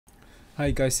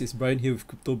Hi guys, it's Brian here with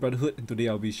Crypto Brotherhood, and today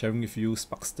I'll be sharing with you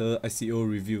Sparkster ICO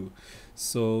review.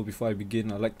 So before I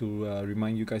begin, I'd like to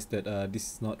remind you guys that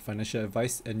this is not financial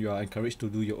advice and you are encouraged to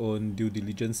do your own due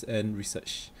diligence and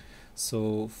research.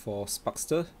 So for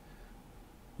Sparkster,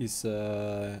 it's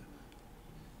a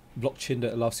blockchain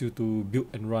that allows you to build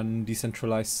and run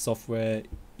decentralized software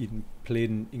in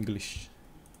plain English.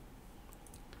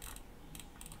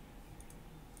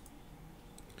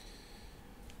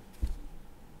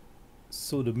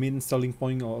 So the main selling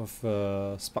point of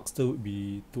Sparkster would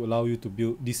be to allow you to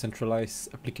build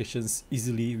decentralized applications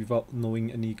easily without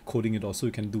knowing any coding at all. So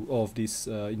you can do all of this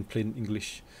in plain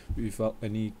English without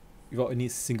any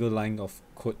single line of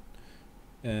code.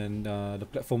 And the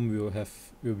platform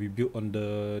will be built on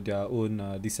their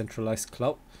own decentralized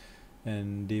cloud,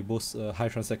 and they boast a high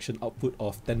transaction output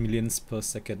of 10 millions per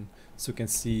second. So you can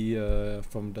see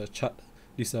from the chart,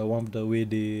 this is one of the way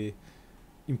they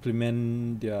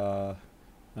implement their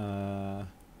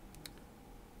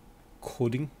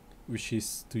coding, which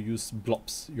is to use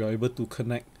blobs. You are able to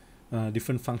connect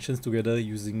different functions together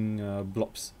using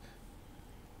blobs.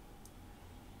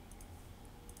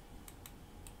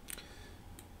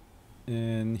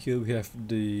 And here we have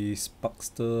the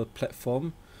Sparkster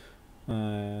platform.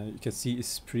 You can see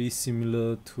it's pretty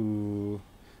similar to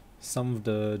some of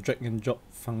the drag and drop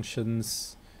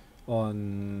functions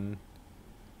on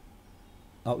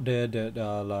out there that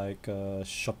are like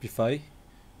Shopify,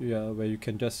 where you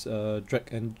can just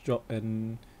drag and drop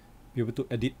and be able to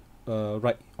edit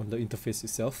right on the interface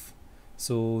itself,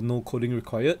 so no coding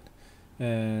required,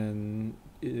 and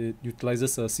it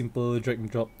utilizes a simple drag and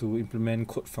drop to implement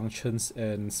code functions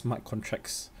and smart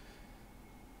contracts.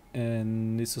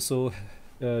 And it's also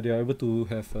they are able to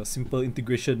have a simple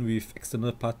integration with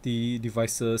external party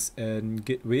devices and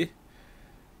gateway,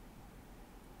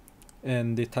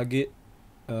 and they target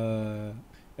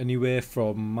anywhere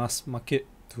from mass market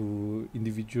to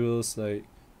individuals, like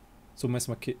so mass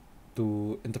market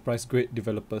to enterprise grade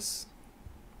developers.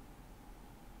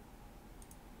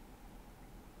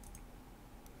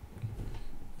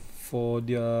 For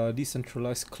their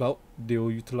decentralized cloud, they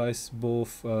will utilize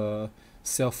both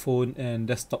cell phone and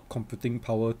desktop computing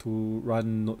power to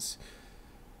run nodes.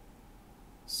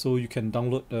 So you can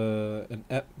download an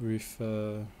app with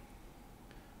a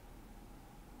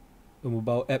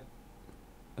mobile app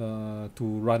to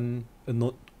run a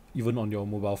node even on your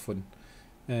mobile phone,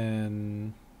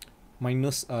 and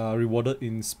miners are rewarded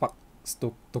in Spark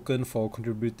token for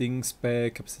contributing spare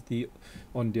capacity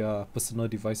on their personal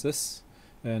devices.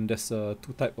 And there's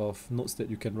two type of nodes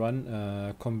that you can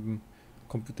run: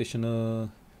 computational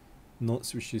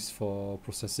nodes, which is for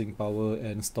processing power,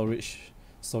 and storage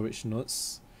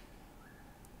nodes.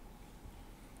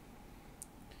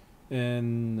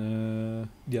 And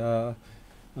their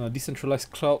decentralized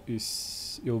cloud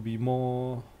it will be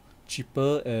more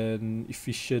cheaper and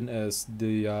efficient as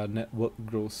the network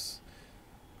grows.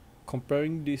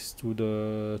 Comparing this to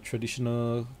the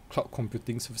traditional cloud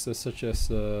computing services such as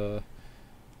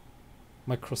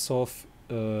Microsoft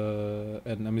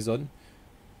and Amazon,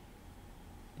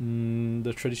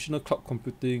 the traditional cloud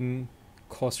computing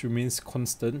cost remains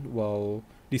constant, while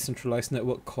decentralized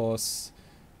network costs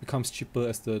becomes cheaper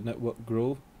as the network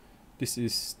grow. This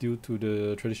is due to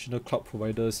the traditional cloud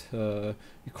providers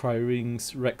requiring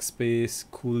rack space,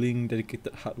 cooling,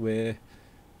 dedicated hardware,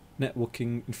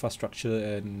 networking infrastructure,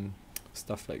 and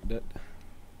stuff like that.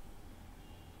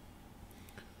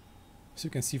 So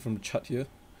you can see from the chart here,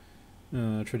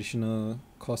 traditional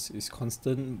cost is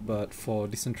constant, but for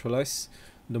decentralized,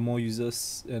 the more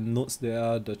users and nodes there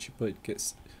are, the cheaper it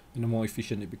gets and the more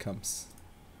efficient it becomes.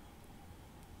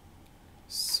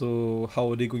 So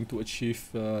how are they going to achieve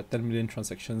 10 million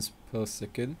transactions per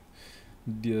second?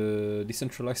 The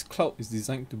decentralized cloud is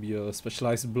designed to be a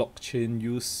specialized blockchain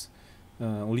used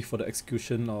only for the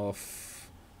execution of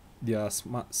their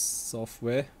smart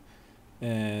software,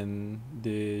 and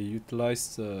they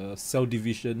utilize cell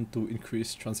division to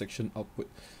increase transaction output.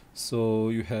 So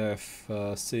you have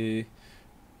say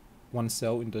one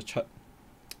cell in the chart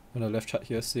on the left chart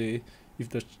here. Say if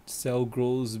the cell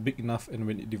grows big enough, and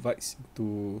when it divides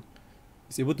into,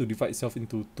 it's able to divide itself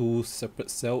into two separate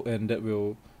cells, and that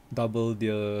will double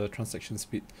their transaction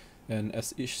speed. And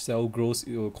as each cell grows,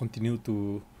 it will continue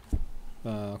to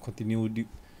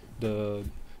the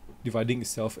dividing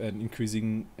itself and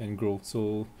increasing and grow.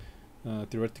 So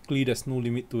theoretically, there's no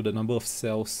limit to the number of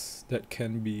cells that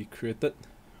can be created.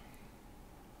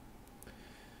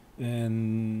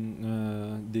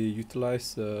 And they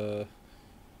utilize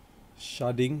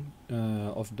sharding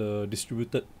of the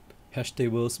distributed hash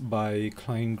tables by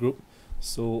client group.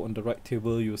 So on the right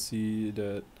table, you'll see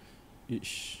that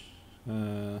each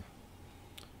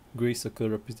gray circle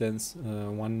represents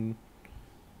one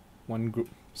group.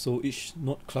 So each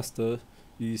node cluster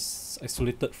is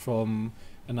isolated from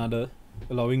another,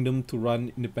 allowing them to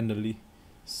run independently.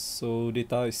 So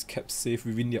data is kept safe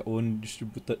within their own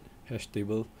distributed hash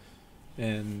table,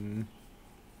 and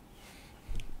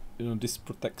this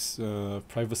protects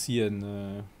privacy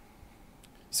and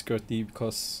security,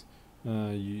 because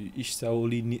each cell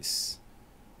only needs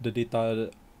the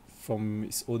data from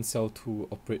its own cell to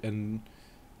operate, and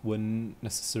won't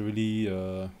necessarily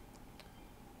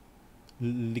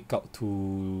leak out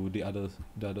to the other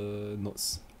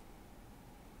nodes.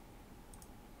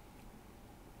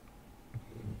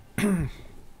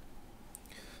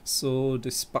 So the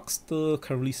Sparkster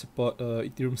currently support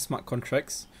Ethereum smart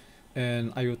contracts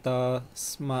and IOTA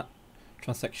smart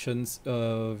transactions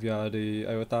via the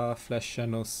IOTA Flash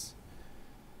Channels.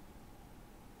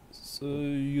 So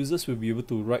users will be able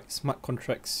to write smart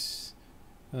contracts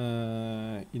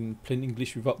in plain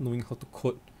English without knowing how to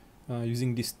code,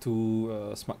 using these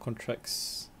two smart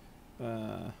contracts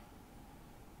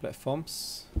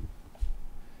platforms.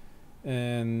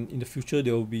 And in the future, they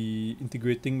will be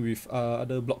integrating with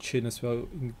other blockchain as well,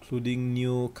 including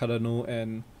Neo, Cardano,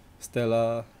 and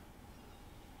Stellar.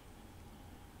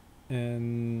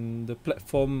 And the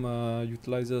platform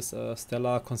utilizes a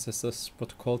Stellar consensus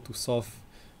protocol to solve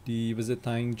the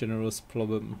Byzantine generals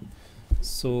problem.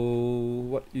 So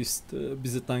what is the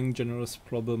Byzantine generals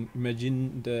problem?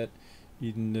 Imagine that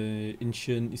in the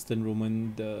ancient Eastern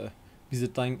Roman, the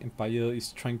Byzantine Empire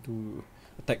is trying to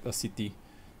attack a city.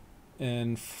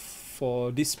 And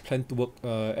for this plan to work,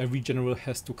 every general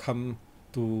has to come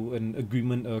to an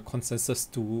agreement, a consensus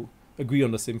to agree on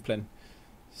the same plan.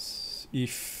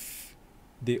 If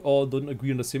they all don't agree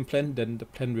on the same plan, then the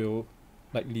plan will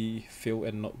likely fail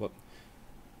and not work.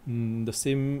 The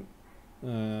same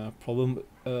problem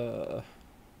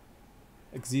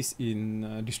exists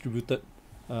in distributed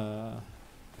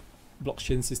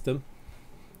blockchain system,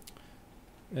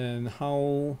 and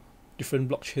how different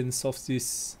blockchains solve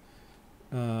this.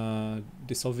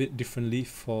 They solve it differently.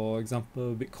 For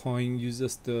example, Bitcoin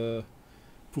uses the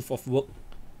proof of work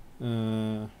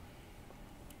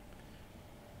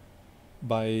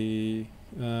by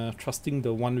trusting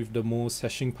the one with the most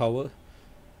hashing power,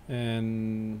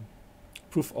 and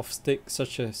proof of stake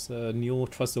such as Neo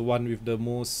trusts the one with the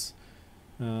most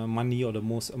money or the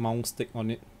most amount stake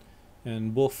on it,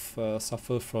 and both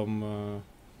suffer from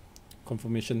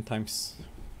confirmation times.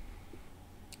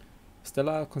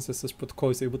 Stellar consensus protocol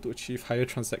is able to achieve higher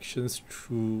transactions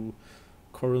through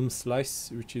quorum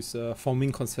slice, which is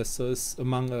forming consensus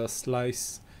among a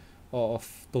slice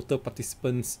of total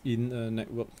participants in a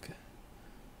network.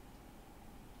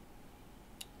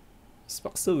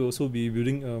 Sparkster will also be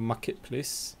building a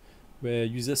marketplace where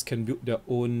users can build their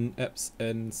own apps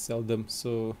and sell them.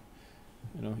 So,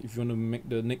 if you want to make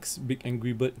the next big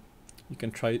Angry Bird, you can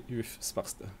try it with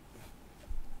Sparkster.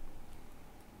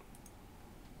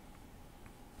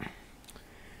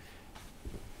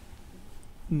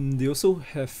 They also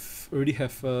already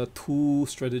have two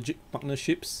strategic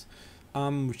partnerships.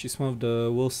 Which is one of the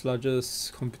world's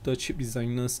largest computer chip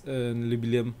designers, and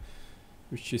Libelium,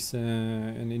 which is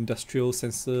an industrial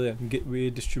sensor and gateway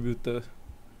distributor.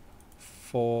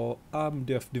 For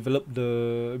they have developed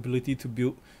the ability to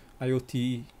build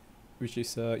IoT, which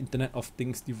is Internet of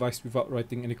Things device without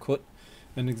writing any code.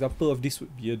 An example of this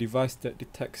would be a device that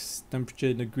detects temperature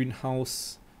in the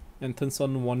greenhouse and turns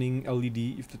on warning LED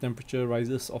if the temperature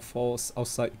rises or falls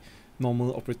outside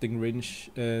normal operating range,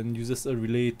 and uses a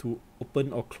relay to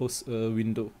open or close a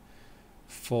window.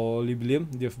 For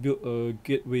Libelium, they have built a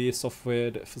gateway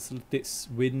software that facilitates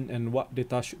when and what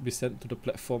data should be sent to the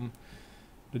platform.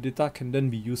 The data can then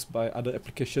be used by other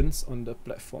applications on the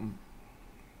platform.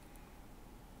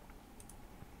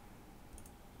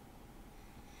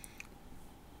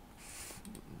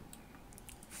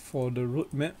 For the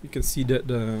roadmap, you can see that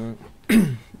the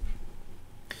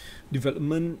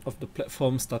development of the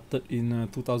platform started in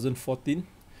 2014,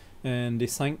 and they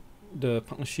signed the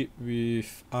partnership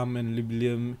with and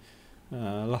Libelium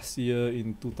last year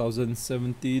in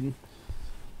 2017,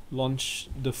 launched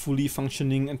the fully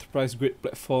functioning enterprise grade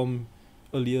platform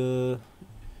earlier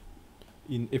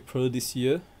in April this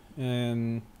year,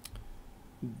 and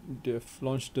they've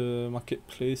launched the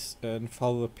marketplace and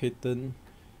filed a patent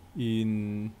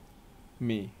in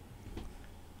May.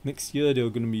 Next year, they're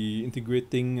going to be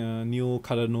integrating Neo,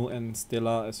 Cardano, and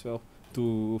Stellar as well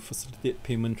to facilitate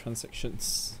payment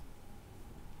transactions.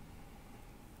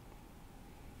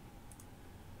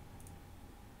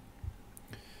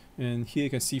 And here you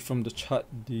can see from the chart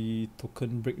the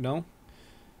token breakdown.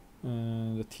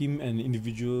 The team and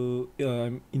individual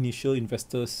initial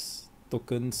investors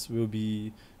tokens will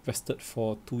be vested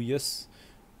for 2 years.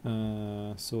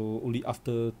 So only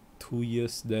after 2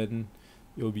 years then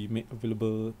it will be made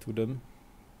available to them.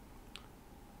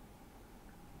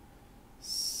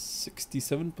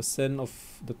 67%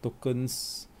 of the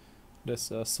tokens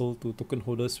that's sold to token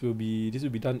holders will be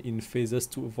done in phases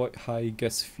to avoid high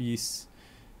gas fees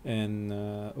and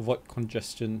avoid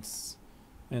congestions,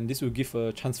 and this will give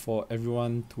a chance for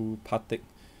everyone to partake,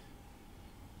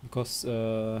 because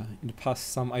in the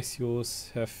past some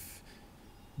ICOs have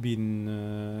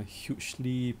been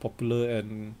hugely popular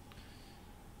and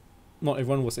not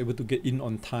everyone was able to get in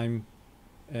on time,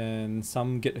 and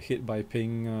some get ahead by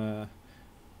paying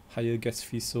higher gas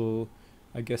fees. So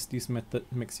I guess this method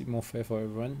makes it more fair for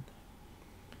everyone.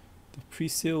 The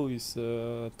pre-sale is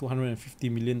 250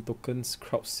 million tokens,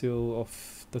 crowd sale of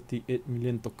 38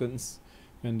 million tokens,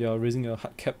 and they are raising a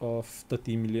hard cap of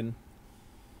 30 million.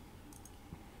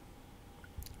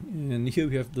 And here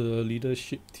we have the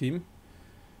leadership team.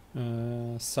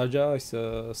 Saja is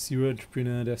a serial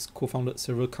entrepreneur that's co-founded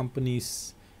several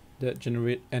companies that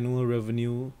generate annual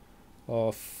revenue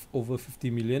of over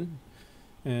 50 million.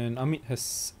 And Amit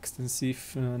has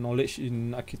extensive knowledge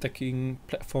in architecting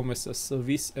platform as a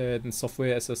service and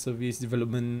software as a service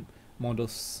development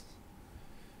models.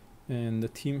 And the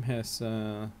team has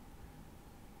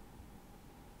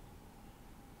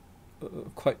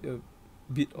quite a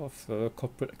bit of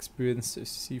corporate experience, as you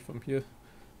see from here.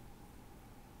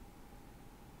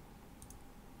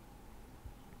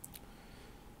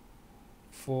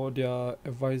 For their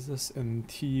advisors and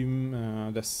team,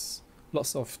 there's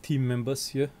lots of team members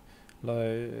here,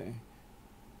 like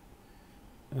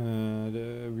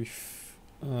with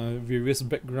various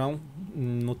background,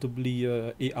 notably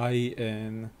AI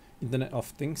and Internet of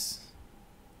Things.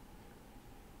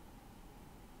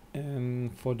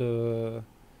 And for the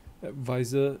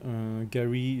advisor,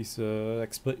 Gary is an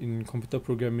expert in computer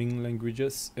programming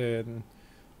languages, and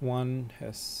one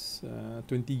has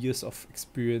 20 years of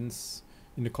experience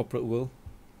in the corporate world.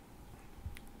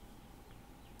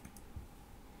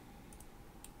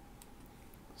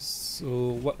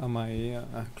 So what are my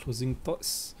closing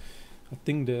thoughts? I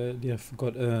think that they have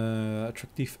got an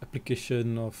attractive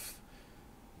application of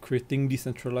creating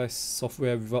decentralized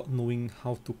software without knowing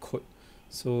how to code.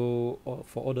 So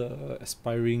for all the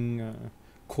aspiring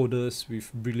coders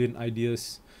with brilliant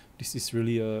ideas, this is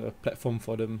really a platform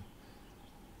for them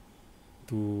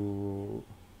to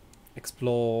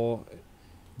explore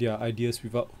their ideas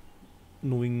without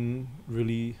knowing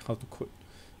really how to code.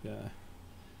 Yeah,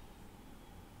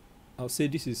 I would say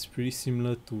this is pretty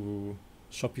similar to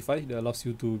Shopify that allows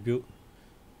you to build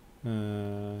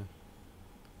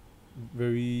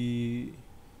very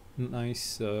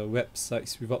nice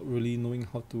websites without really knowing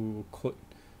how to code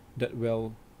that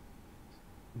well.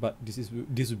 But this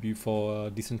would be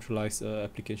for decentralized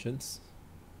applications,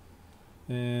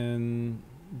 and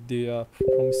they are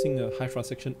promising a high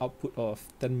transaction output of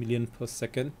 10 million per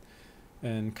second,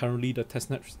 and currently the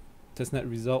testnet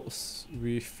results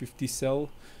with 50 cell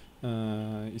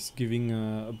is giving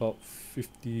about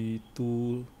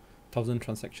 52,000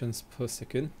 transactions per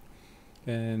second,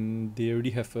 and they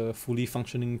already have a fully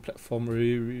functioning platform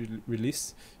already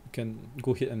released. You can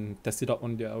go ahead and test it out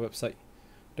on their website.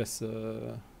 There's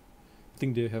I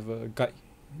think they have a guide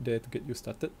there to get you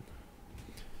started.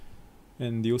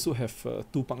 And they also have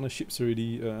 2 partnerships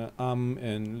already, ARM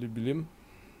and Libelium.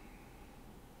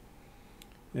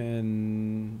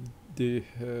 And they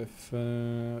have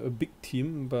a big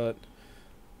team, but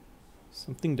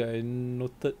something that I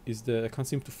noted is that I can't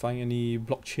seem to find any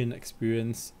blockchain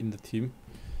experience in the team.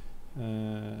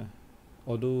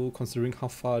 Although considering how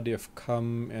far they have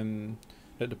come and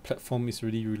that the platform is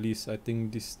already released, I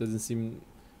think this doesn't seem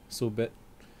so bad.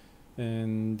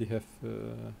 And they have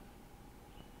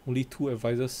only 2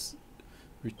 advisors,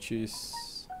 which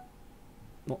is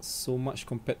not so much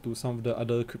compared to some of the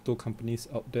other crypto companies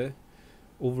out there.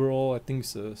 Overall, I think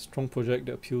it's a strong project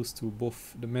that appeals to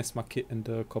both the mass market and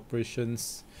the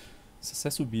corporations.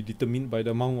 Success will be determined by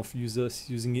the amount of users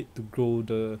using it to grow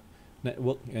the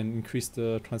network and increase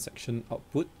the transaction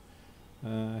output.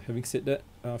 Having said that,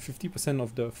 50%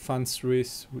 of the funds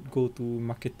raised would go to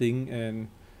marketing and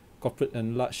corporate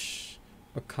and large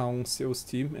account sales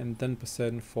team, and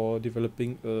 10% for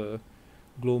developing a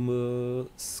global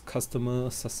customer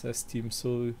success team.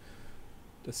 So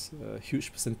there's a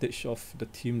huge percentage of the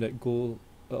team that go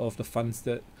of the funds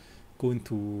that go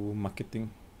into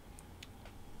marketing.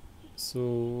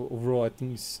 So overall, I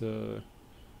think it's a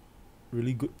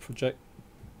really good project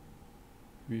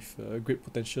with great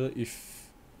potential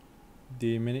if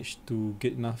they managed to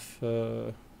get enough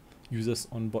users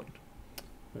on board.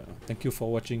 Thank you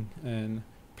for watching, and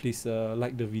please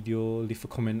like the video, leave a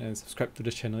comment, and subscribe to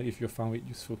the channel if you found it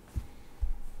useful.